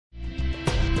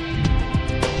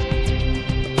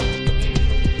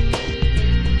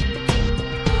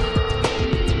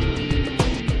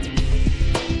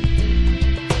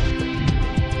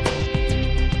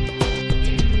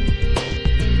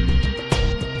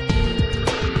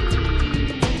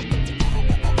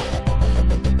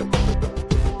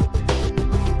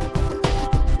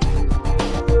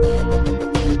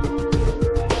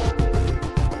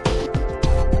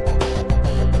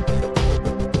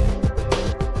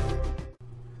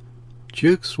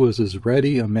Jukes was as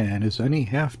ready a man as any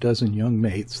half-dozen young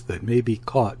mates that may be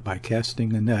caught by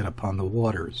casting a net upon the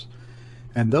waters,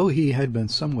 and though he had been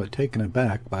somewhat taken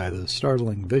aback by the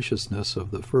startling viciousness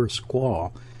of the first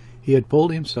squall, he had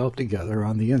pulled himself together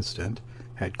on the instant,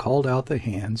 had called out the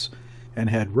hands,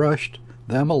 and had rushed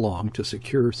them along to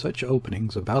secure such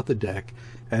openings about the deck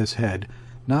as had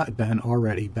not been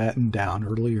already battened down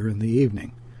earlier in the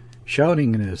evening.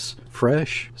 Shouting in his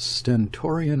fresh,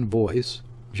 stentorian voice,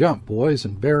 "Jump, boys,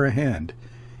 and bear a hand,"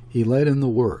 he led in the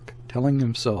work, telling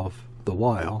himself the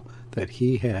while that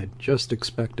he had just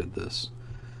expected this.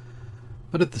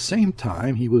 But at the same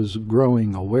time he was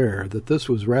growing aware that this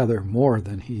was rather more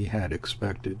than he had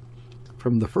expected.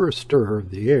 From the first stir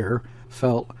of the air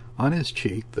felt on his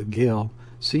cheek the gale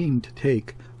seemed to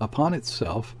take upon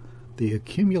itself the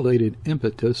accumulated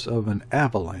impetus of an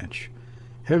avalanche.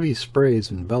 Heavy sprays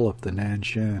enveloped the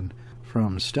Nan-Shan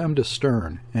from stem to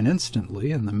stern, and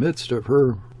instantly, in the midst of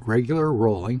her regular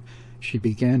rolling, she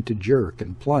began to jerk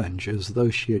and plunge as though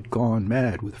she had gone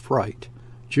mad with fright.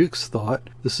 Jukes thought,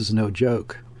 "This is no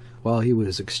joke." While he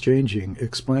was exchanging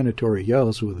explanatory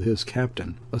yells with his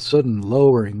captain, a sudden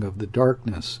lowering of the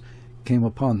darkness came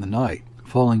upon the night,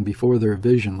 falling before their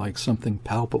vision like something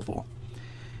palpable.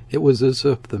 It was as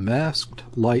if the masked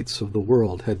lights of the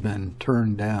world had been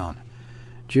turned down.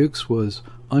 Jukes was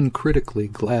uncritically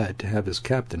glad to have his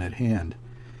captain at hand.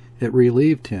 It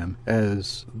relieved him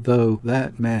as though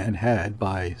that man had,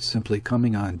 by simply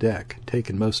coming on deck,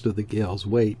 taken most of the gale's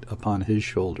weight upon his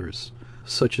shoulders,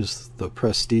 such as the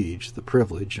prestige, the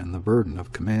privilege, and the burden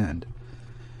of command.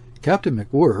 Captain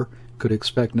MacWhirr could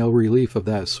expect no relief of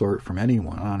that sort from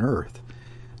anyone on earth,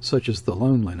 such as the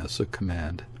loneliness of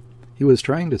command. He was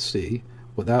trying to see,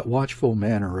 with that watchful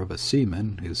manner of a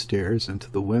seaman who stares into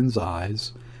the wind's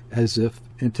eyes, as if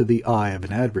into the eye of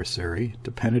an adversary,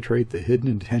 to penetrate the hidden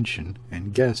intention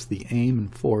and guess the aim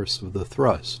and force of the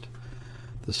thrust.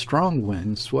 The strong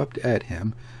wind swept at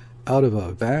him out of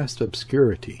a vast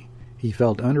obscurity. He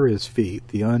felt under his feet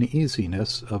the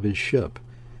uneasiness of his ship,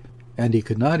 and he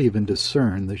could not even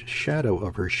discern the shadow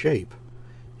of her shape.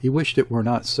 He wished it were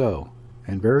not so,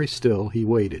 and very still he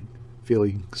waited,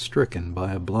 feeling stricken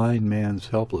by a blind man's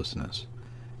helplessness.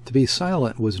 To be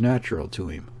silent was natural to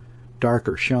him. Dark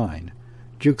or shine,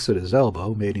 Jukes at his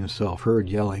elbow made himself heard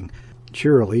yelling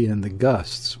cheerily in the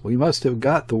gusts, "We must have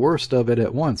got the worst of it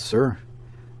at once, sir."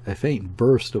 A faint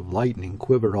burst of lightning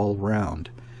quivered all round,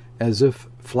 as if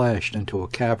flashed into a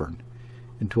cavern,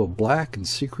 into a black and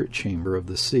secret chamber of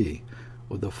the sea,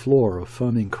 with a floor of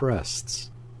foaming crests.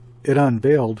 It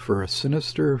unveiled for a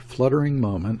sinister, fluttering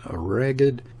moment a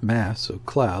ragged mass of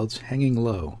clouds hanging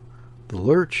low, the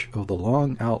lurch of the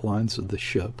long outlines of the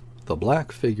ship, the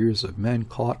black figures of men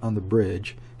caught on the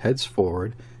bridge, heads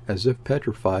forward, as if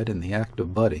petrified in the act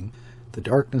of butting. The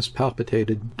darkness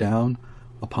palpitated down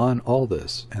upon all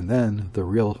this, and then the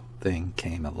real thing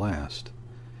came at last.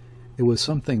 It was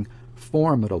something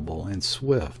formidable and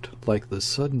swift, like the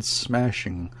sudden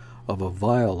smashing of a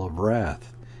vial of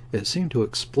wrath. It seemed to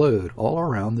explode all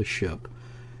around the ship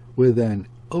with an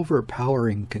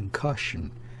overpowering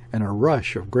concussion and a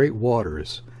rush of great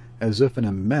waters, as if an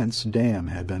immense dam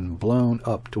had been blown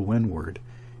up to windward.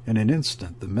 In an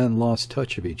instant the men lost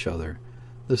touch of each other.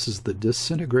 This is the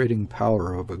disintegrating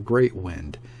power of a great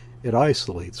wind. It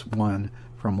isolates one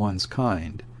from one's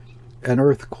kind. An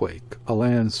earthquake, a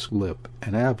landslip,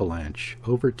 an avalanche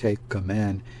overtake a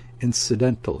man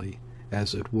incidentally,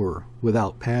 as it were,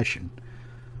 without passion.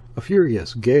 A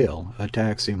furious gale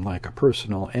attacks him like a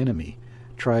personal enemy,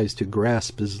 tries to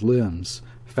grasp his limbs,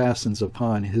 fastens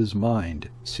upon his mind,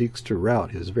 seeks to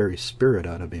rout his very spirit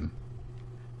out of him.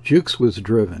 Jukes was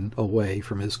driven away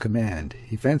from his command.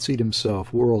 He fancied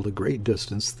himself whirled a great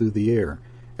distance through the air.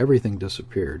 Everything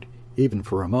disappeared, even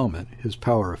for a moment, his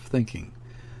power of thinking.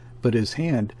 But his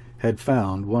hand had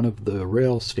found one of the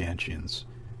rail stanchions.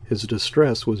 His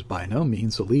distress was by no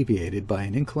means alleviated by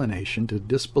an inclination to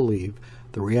disbelieve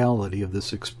the reality of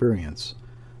this experience.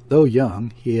 Though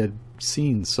young, he had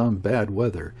seen some bad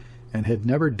weather, and had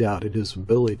never doubted his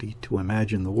ability to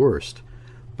imagine the worst.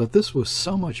 But this was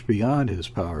so much beyond his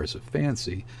powers of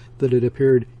fancy that it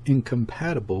appeared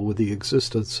incompatible with the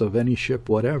existence of any ship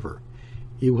whatever.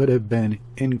 He would have been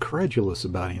incredulous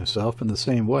about himself in the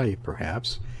same way,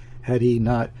 perhaps, had he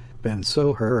not been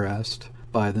so harassed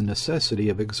by the necessity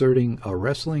of exerting a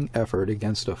wrestling effort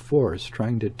against a force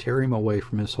trying to tear him away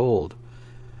from his hold.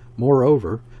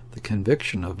 Moreover, the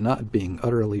conviction of not being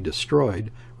utterly destroyed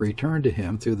returned to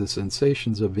him through the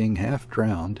sensations of being half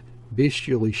drowned,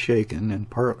 bestially shaken, and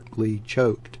partly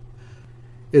choked.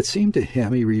 It seemed to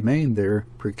him he remained there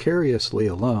precariously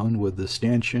alone with the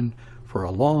stanchion for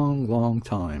a long, long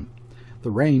time.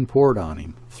 The rain poured on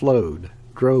him, flowed,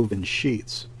 drove in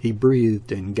sheets. He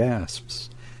breathed in gasps,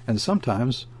 and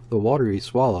sometimes the water he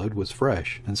swallowed was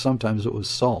fresh, and sometimes it was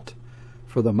salt.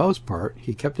 For the most part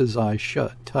he kept his eyes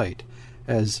shut tight,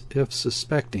 as if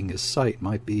suspecting his sight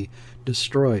might be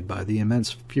destroyed by the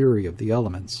immense fury of the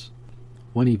elements.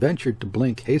 When he ventured to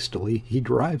blink hastily, he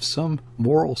derived some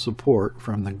moral support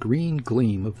from the green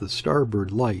gleam of the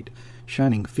starboard light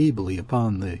shining feebly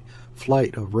upon the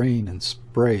flight of rain and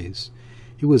sprays.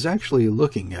 He was actually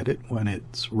looking at it when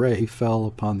its ray fell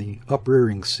upon the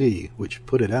uprearing sea, which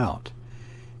put it out.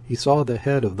 He saw the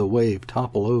head of the wave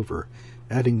topple over,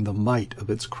 adding the might of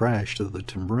its crash to the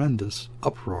tremendous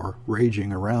uproar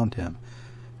raging around him,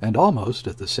 and almost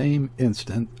at the same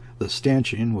instant the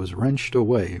stanchion was wrenched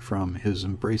away from his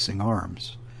embracing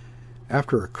arms.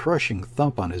 After a crushing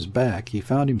thump on his back, he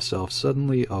found himself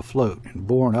suddenly afloat and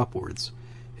borne upwards.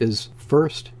 His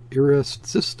first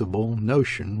irresistible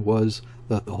notion was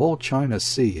that the whole China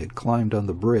Sea had climbed on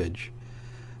the bridge.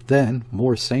 Then,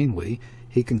 more sanely,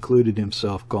 he concluded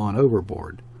himself gone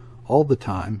overboard. All the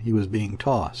time he was being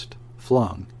tossed,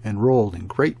 flung, and rolled in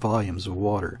great volumes of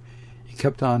water. He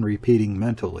kept on repeating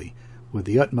mentally, with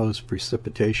the utmost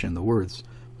precipitation, the words,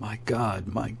 "My God,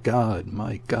 my God,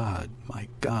 my God, my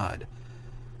God."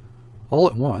 All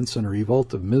at once, in a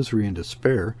revolt of misery and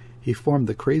despair, he formed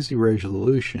the crazy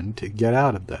resolution to get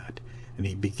out of that, and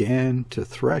he began to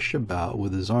thresh about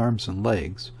with his arms and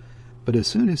legs. But as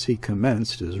soon as he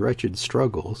commenced his wretched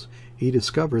struggles, he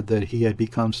discovered that he had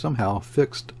become somehow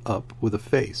fixed up with a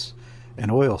face, an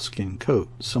oilskin coat,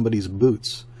 somebody's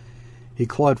boots. He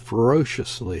clawed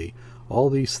ferociously all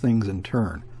these things in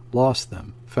turn, lost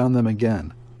them, found them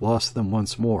again, lost them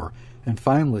once more, and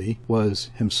finally was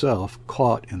himself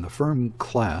caught in the firm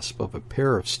clasp of a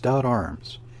pair of stout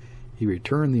arms. He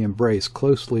returned the embrace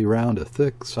closely round a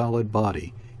thick, solid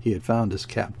body. He had found his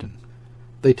captain.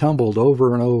 They tumbled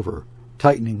over and over,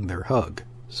 tightening their hug.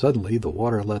 Suddenly the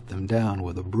water let them down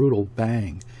with a brutal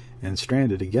bang, and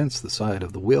stranded against the side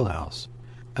of the wheelhouse.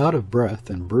 Out of breath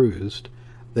and bruised,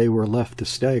 they were left to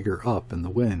stagger up in the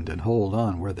wind and hold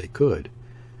on where they could.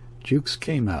 Jukes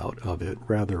came out of it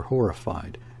rather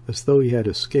horrified, as though he had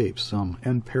escaped some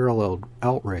unparalleled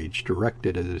outrage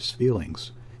directed at his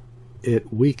feelings.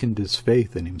 It weakened his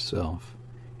faith in himself.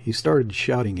 He started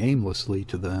shouting aimlessly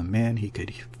to the man he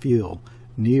could feel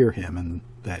near him in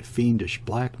that fiendish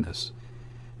blackness.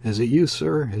 "Is it you,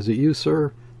 sir? Is it you,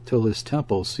 sir?" till his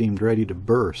temples seemed ready to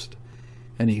burst,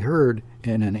 and he heard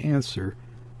in an answer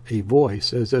a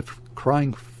voice as if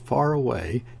crying far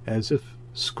away, as if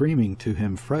screaming to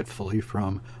him fretfully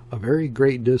from a very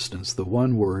great distance the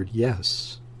one word,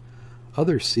 "Yes."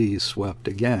 Other seas swept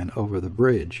again over the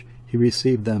bridge. He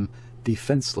received them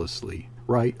defenselessly,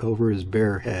 right over his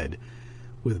bare head,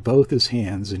 with both his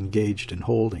hands engaged in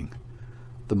holding.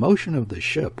 The motion of the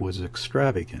ship was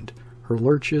extravagant. Her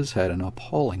lurches had an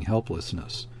appalling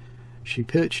helplessness. She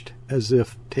pitched as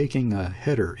if taking a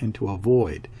header into a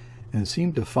void, and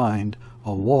seemed to find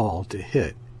a wall to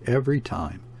hit every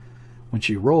time. When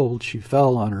she rolled, she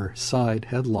fell on her side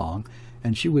headlong,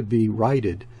 and she would be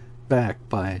righted back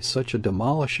by such a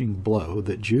demolishing blow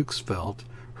that Jukes felt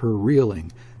her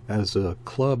reeling as a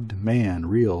clubbed man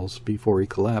reels before he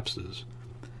collapses.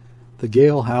 The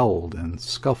gale howled and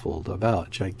scuffled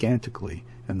about gigantically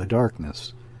in the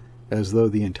darkness, as though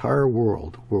the entire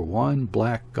world were one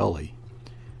black gully.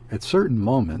 At certain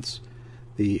moments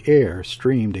the air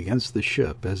streamed against the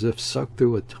ship as if sucked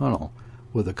through a tunnel,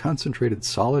 with a concentrated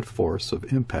solid force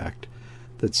of impact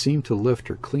that seemed to lift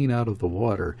her clean out of the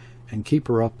water and keep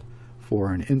her up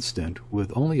for an instant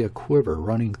with only a quiver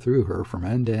running through her from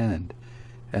end to end,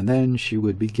 and then she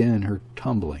would begin her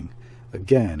tumbling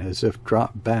again as if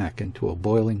dropped back into a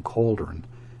boiling cauldron.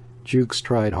 Jukes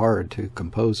tried hard to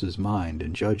compose his mind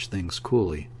and judge things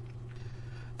coolly.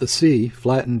 The sea,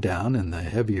 flattened down in the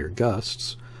heavier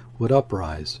gusts, would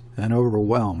uprise and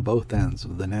overwhelm both ends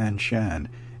of the Nan-Shan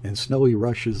in snowy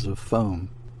rushes of foam,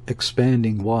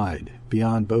 expanding wide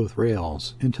beyond both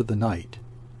rails into the night.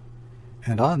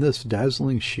 And on this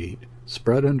dazzling sheet,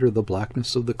 spread under the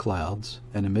blackness of the clouds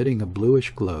and emitting a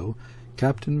bluish glow,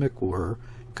 Captain MacWhirr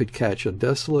could catch a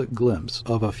desolate glimpse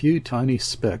of a few tiny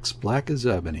specks black as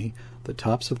ebony, the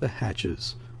tops of the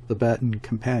hatches, the battened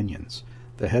companions,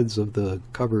 the heads of the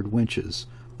covered winches,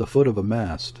 the foot of a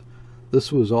mast.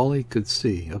 This was all he could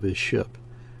see of his ship.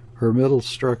 Her middle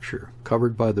structure,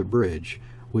 covered by the bridge,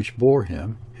 which bore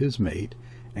him, his mate,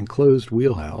 and closed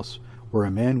wheelhouse, where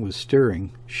a man was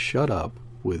steering, shut up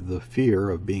with the fear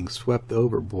of being swept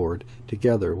overboard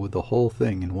together with the whole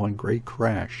thing in one great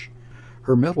crash.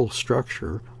 Her middle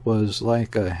structure was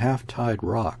like a half-tide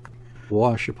rock,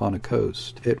 wash upon a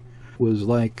coast. It was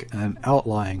like an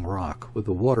outlying rock, with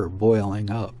the water boiling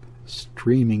up,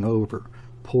 streaming over,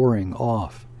 pouring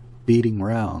off, beating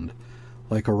round,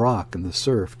 like a rock in the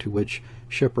surf to which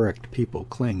shipwrecked people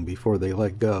cling before they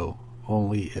let go.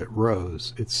 Only it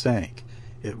rose, it sank,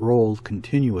 it rolled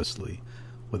continuously,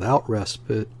 without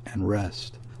respite and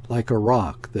rest, like a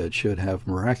rock that should have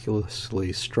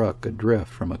miraculously struck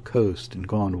adrift from a coast and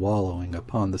gone wallowing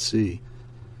upon the sea.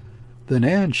 The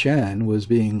Nan-Shan was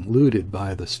being looted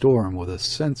by the storm with a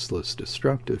senseless,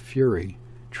 destructive fury,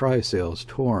 trysails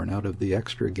torn out of the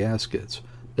extra gaskets,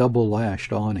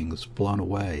 double-lashed awnings blown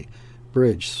away,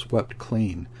 bridge swept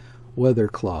clean, weather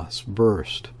cloths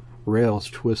burst, rails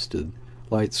twisted,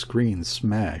 light screens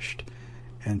smashed,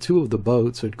 and 2 of the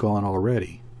boats had gone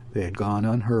already. They had gone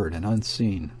unheard and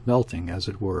unseen, melting, as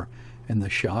it were, in the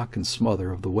shock and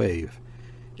smother of the wave.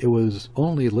 It was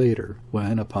only later,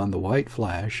 when, upon the white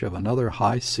flash of another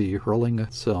high sea hurling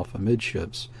itself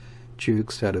amidships,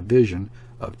 Jukes had a vision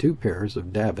of 2 pairs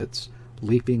of davits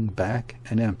leaping back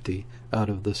and empty out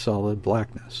of the solid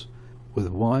blackness, with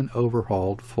one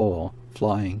overhauled fall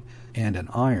flying and an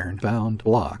iron-bound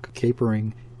block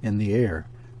capering in the air,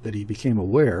 that he became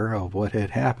aware of what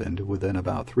had happened within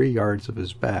about 3 yards of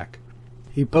his back.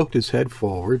 He poked his head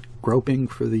forward, groping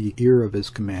for the ear of his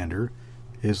commander.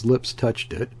 His lips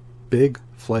touched it, big,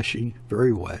 fleshy,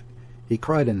 very wet. He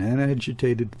cried in an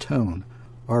agitated tone,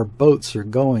 "Our boats are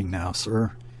going now,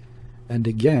 sir." And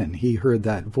again he heard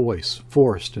that voice,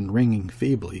 forced and ringing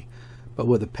feebly, but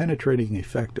with a penetrating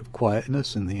effect of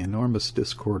quietness in the enormous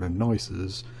discord of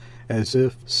noises, as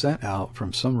if sent out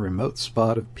from some remote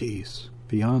spot of peace,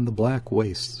 beyond the black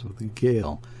wastes of the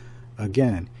gale.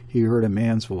 Again he heard a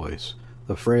man's voice,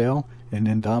 the frail and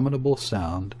indomitable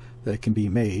sound that can be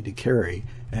made to carry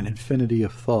an infinity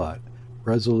of thought,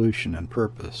 resolution, and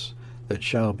purpose, that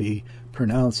shall be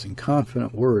pronouncing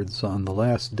confident words on the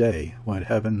last day, when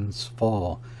heavens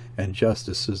fall and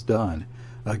justice is done.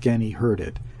 Again he heard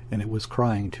it, and it was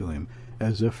crying to him,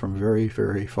 as if from very,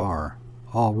 very far,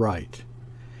 "All right."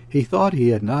 He thought he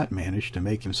had not managed to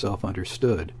make himself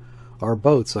understood. "Our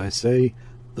boats, I say,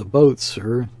 the boats,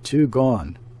 sir, 2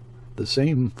 gone." The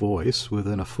same voice,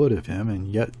 within a foot of him, and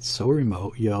yet so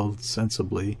remote, yelled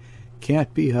sensibly,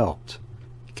 "Can't be helped."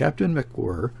 Captain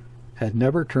MacWhirr had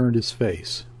never turned his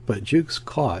face, but Jukes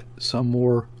caught some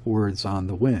more words on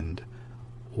the wind.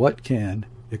 "What can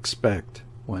expect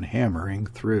when hammering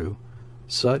through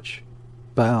such,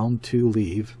 bound to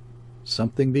leave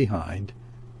something behind,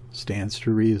 stands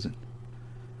to reason."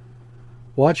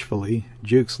 Watchfully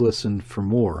Jukes listened for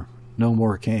more. No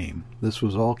more came. This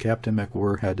was all Captain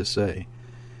MacWhirr had to say,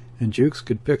 and Jukes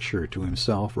could picture to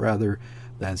himself, rather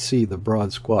than see the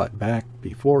broad squat back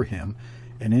before him,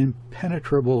 an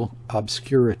impenetrable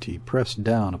obscurity pressed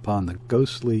down upon the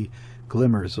ghostly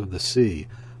glimmers of the sea.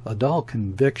 A dull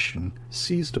conviction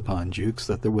seized upon Jukes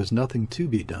that there was nothing to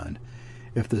be done.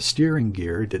 If the steering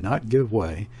gear did not give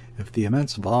way, if the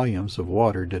immense volumes of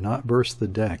water did not burst the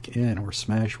deck in or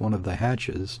smash one of the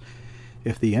hatches,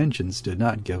 if the engines did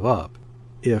not give up,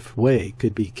 if way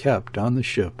could be kept on the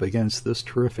ship against this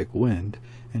terrific wind,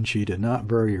 and she did not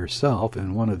bury herself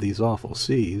in one of these awful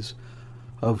seas,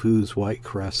 of whose white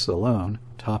crests alone,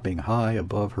 topping high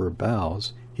above her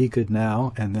bows, he could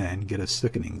now and then get a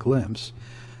sickening glimpse,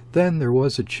 then there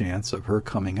was a chance of her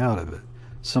coming out of it.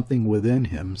 Something within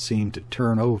him seemed to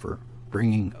turn over,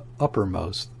 bringing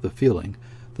uppermost the feeling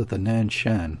that the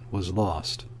Nan-Shan was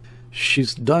lost.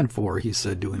 "She's done for," he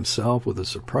said to himself with a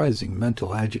surprising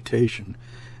mental agitation,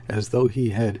 as though he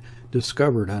had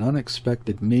discovered an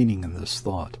unexpected meaning in this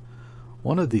thought.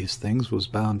 One of these things was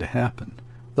bound to happen.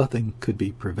 Nothing could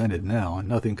be prevented now, and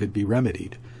nothing could be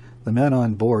remedied. The men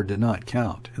on board did not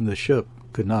count, and the ship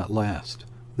could not last.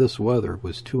 This weather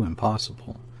was too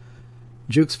impossible.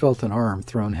 Jukes felt an arm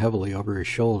thrown heavily over his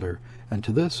shoulder, and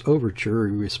to this overture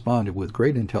he responded with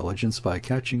great intelligence by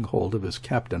catching hold of his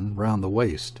captain round the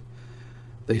waist.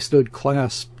 They stood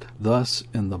clasped thus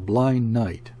in the blind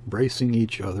night, bracing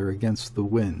each other against the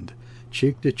wind,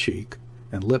 cheek to cheek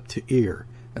and lip to ear,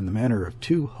 in the manner of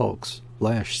 2 hulks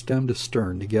lashed stem to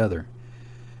stern together.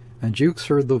 And Jukes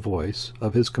heard the voice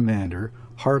of his commander,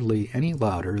 hardly any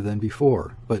louder than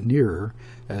before, but nearer,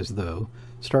 as though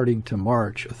starting to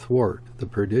march athwart the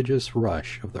prodigious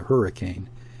rush of the hurricane.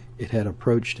 It had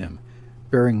approached him,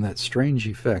 bearing that strange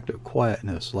effect of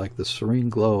quietness like the serene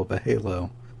glow of a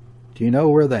halo. "Do you know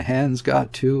where the hands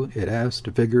got to?" it asked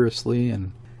vigorously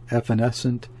and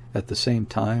evanescent at the same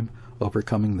time,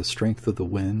 overcoming the strength of the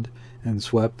wind, and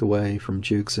swept away from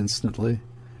Jukes instantly.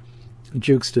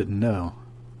 Jukes didn't know.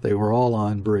 They were all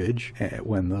on bridge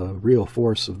when the real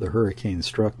force of the hurricane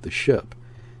struck the ship.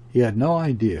 He had no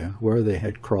idea where they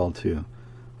had crawled to.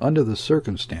 Under the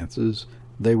circumstances,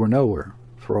 they were nowhere,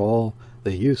 for all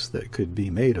the use that could be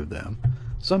made of them.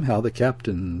 Somehow the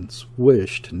captain's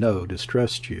wish to know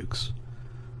distressed Jukes.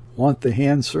 "Want the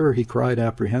hand, sir?" he cried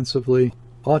apprehensively.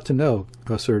 "Ought to know,"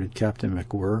 asserted Captain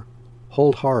MacWhirr.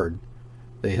 "Hold hard."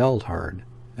 They held hard.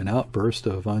 An outburst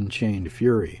of unchained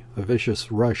fury, a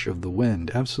vicious rush of the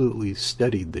wind, absolutely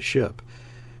steadied the ship.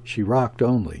 She rocked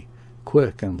only,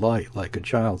 quick and light like a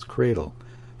child's cradle,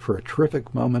 for a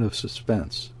terrific moment of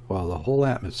suspense, while the whole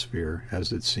atmosphere,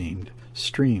 as it seemed,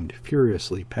 streamed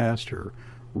furiously past her,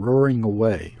 roaring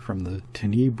away from the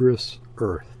tenebrous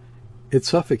earth. It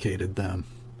suffocated them,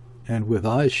 and with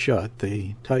eyes shut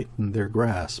they tightened their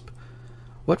grasp.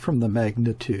 What from the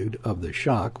magnitude of the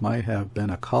shock might have been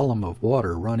a column of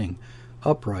water running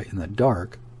upright in the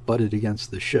dark butted against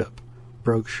the ship,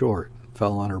 broke short,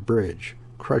 fell on her bridge,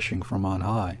 crushing from on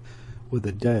high, with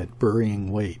a dead,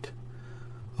 burying weight.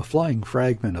 A flying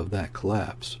fragment of that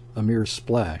collapse, a mere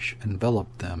splash,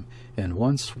 enveloped them in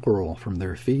one swirl from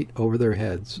their feet over their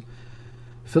heads,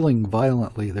 filling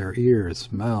violently their ears,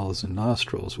 mouths, and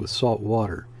nostrils with salt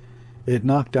water. It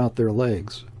knocked out their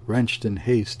legs, wrenched in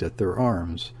haste at their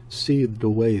arms, seethed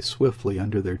away swiftly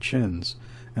under their chins,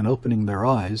 and opening their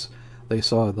eyes, they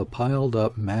saw the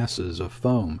piled-up masses of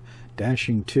foam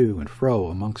dashing to and fro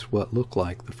amongst what looked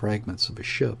like the fragments of a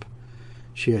ship.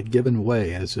 She had given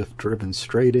way as if driven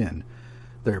straight in.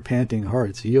 Their panting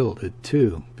hearts yielded,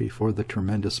 too, before the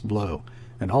tremendous blow,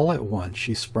 and all at once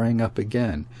she sprang up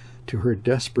again, to her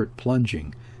desperate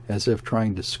plunging, as if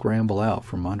trying to scramble out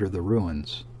from under the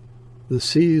ruins. The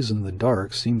seas in the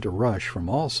dark seemed to rush from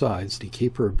all sides to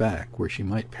keep her back where she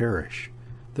might perish.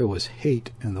 There was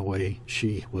hate in the way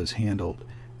she was handled,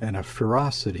 and a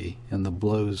ferocity in the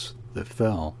blows that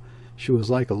fell. She was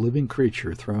like a living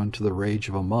creature thrown to the rage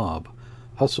of a mob,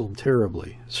 hustled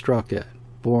terribly, struck at,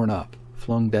 borne up,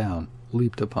 flung down,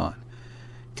 leaped upon.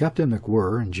 Captain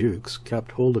MacWhirr and Jukes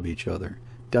kept hold of each other,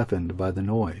 deafened by the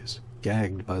noise,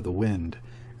 gagged by the wind,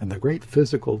 and the great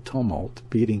physical tumult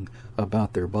beating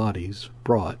about their bodies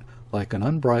brought, like an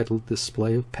unbridled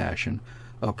display of passion,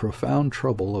 a profound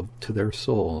trouble to their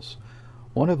souls.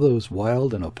 One of those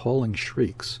wild and appalling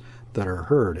shrieks that are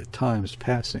heard at times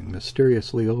passing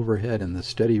mysteriously overhead in the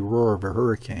steady roar of a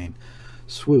hurricane,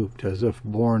 swooped as if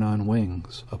borne on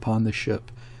wings upon the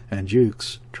ship, and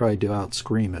Jukes tried to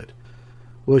outscream it.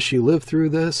 Will she live through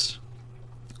this?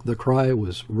 The cry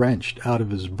was wrenched out of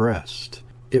his breast.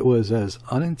 It was as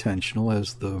unintentional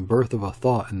as the birth of a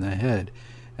thought in the head,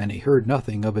 and he heard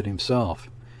nothing of it himself.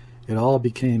 It all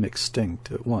became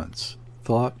extinct at once,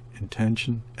 thought,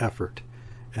 intention, effort,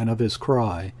 and of his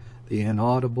cry the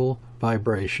inaudible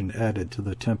vibration added to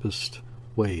the tempest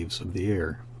waves of the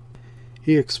air.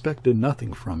 He expected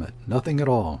nothing from it, nothing at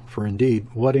all, for indeed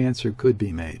what answer could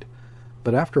be made?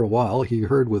 But after a while he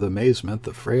heard with amazement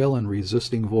the frail and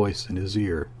resisting voice in his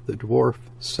ear, the dwarf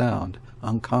sound,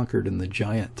 unconquered in the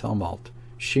giant tumult.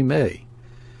 "She may."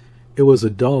 It was a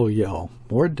dull yell,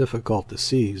 more difficult to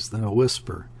seize than a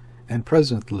whisper, and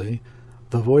presently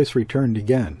the voice returned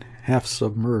again, half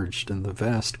submerged in the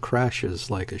vast crashes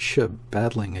like a ship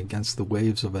battling against the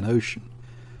waves of an ocean.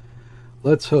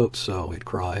 "Let's hope so," it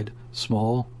cried,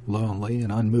 small, lonely,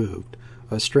 and unmoved,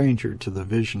 a stranger to the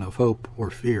vision of hope or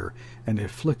fear, and it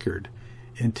flickered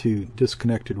into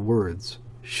disconnected words.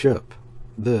 Ship.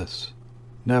 This.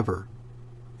 Never.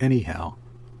 Anyhow.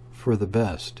 For the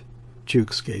best.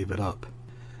 Jukes gave it up.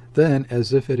 Then,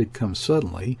 as if it had come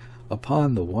suddenly,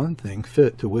 upon the one thing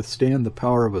fit to withstand the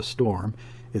power of a storm,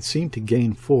 it seemed to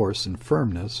gain force and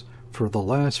firmness for the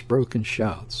last broken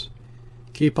shouts.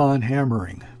 "Keep on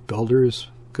hammering, builders,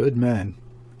 good men,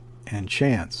 and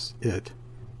chance it.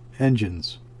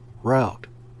 Engines. Rout.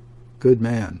 Good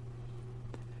man."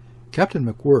 Captain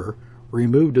MacWhirr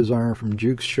removed his arm from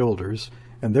Jukes' shoulders,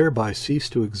 and thereby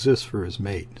ceased to exist for his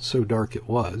mate. So dark it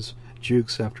was,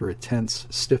 Jukes, after a tense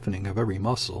stiffening of every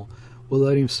muscle, would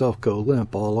let himself go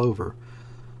limp all over.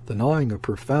 The gnawing of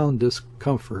profound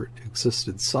discomfort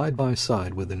existed side by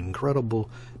side with an incredible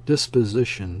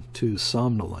disposition to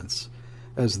somnolence,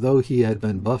 as though he had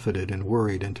been buffeted and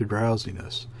worried into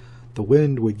drowsiness. The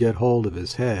wind would get hold of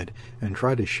his head and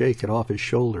try to shake it off his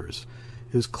shoulders.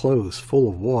 His clothes, full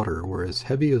of water, were as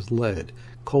heavy as lead,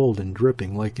 cold and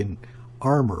dripping like an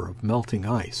armor of melting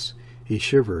ice. He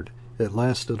shivered. It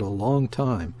lasted a long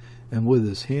time, and with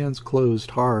his hands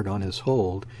closed hard on his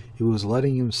hold, he was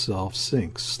letting himself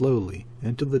sink slowly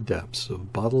into the depths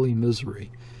of bodily misery.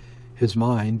 His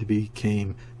mind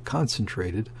became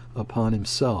concentrated upon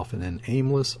himself in an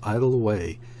aimless, idle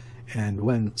way, and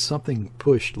when something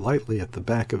pushed lightly at the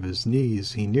back of his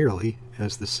knees, he nearly,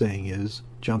 as the saying is,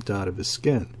 jumped out of his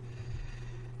skin.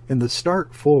 In the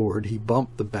start forward he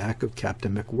bumped the back of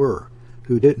Captain MacWhirr,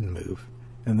 who didn't move,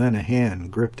 and then a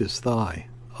hand gripped his thigh.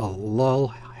 A lull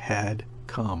had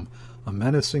come, a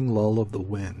menacing lull of the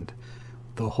wind,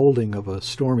 the holding of a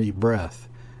stormy breath,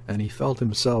 and he felt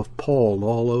himself palled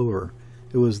all over.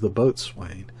 It was the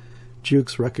boatswain.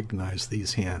 Jukes recognized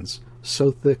these hands,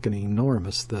 so thick and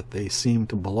enormous that they seemed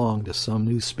to belong to some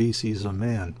new species of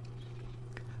man.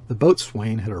 The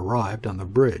boatswain had arrived on the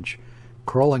bridge,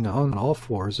 crawling on all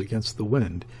fours against the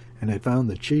wind, and had found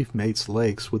the chief mate's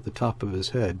legs with the top of his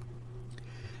head.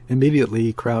 Immediately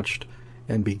he crouched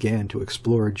and began to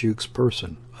explore Jukes'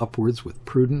 person, upwards with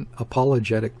prudent,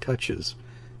 apologetic touches,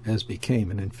 as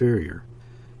became an inferior.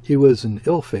 He was an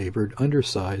ill-favored,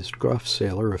 undersized, gruff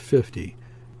sailor of 50,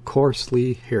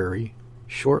 coarsely hairy,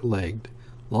 short-legged,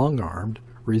 long-armed,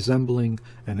 resembling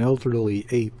an elderly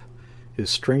ape. His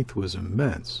strength was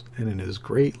immense, and in his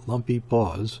great lumpy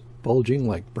paws, bulging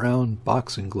like brown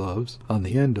boxing gloves on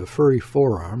the end of furry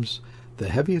forearms, the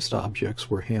heaviest objects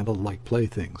were handled like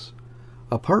playthings.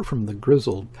 Apart from the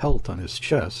grizzled pelt on his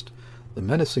chest, the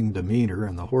menacing demeanor,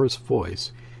 and the hoarse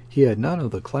voice, he had none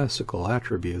of the classical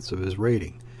attributes of his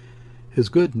rating. His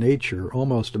good nature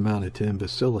almost amounted to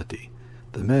imbecility.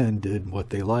 The men did what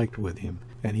they liked with him,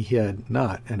 and he had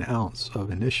not an ounce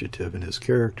of initiative in his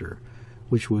character,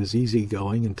 which was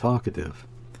easy-going and talkative.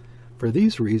 For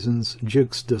these reasons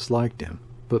Jukes disliked him,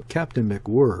 but Captain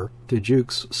MacWhirr, to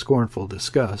Jukes' scornful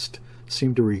disgust,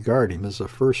 seemed to regard him as a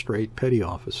first-rate petty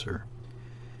officer.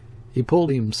 He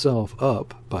pulled himself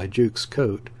up by Jukes'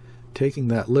 coat, taking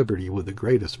that liberty with the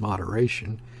greatest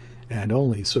moderation, and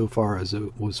only so far as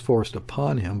it was forced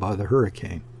upon him by the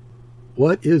hurricane.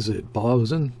 "What is it,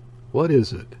 bo'sun? What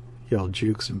is it?" yelled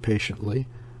Jukes impatiently.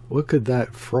 What could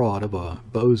that fraud of a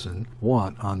bo'sun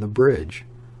want on the bridge?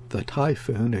 The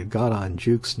Typhoon had got on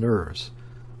Jukes' nerves.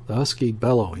 The husky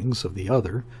bellowings of the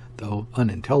other, though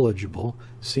unintelligible,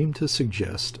 seemed to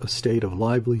suggest a state of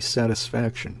lively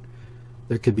satisfaction.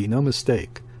 There could be no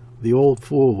mistake. The old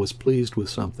fool was pleased with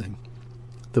something.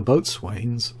 The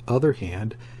boatswain's other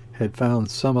hand had found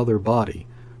some other body,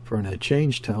 for in a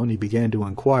changed tone he began to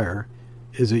inquire,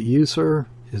 "Is it you, sir?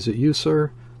 Is it you,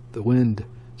 sir?" The wind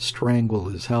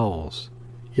strangled his howls.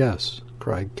 "Yes,"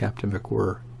 cried Captain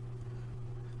MacWhirr.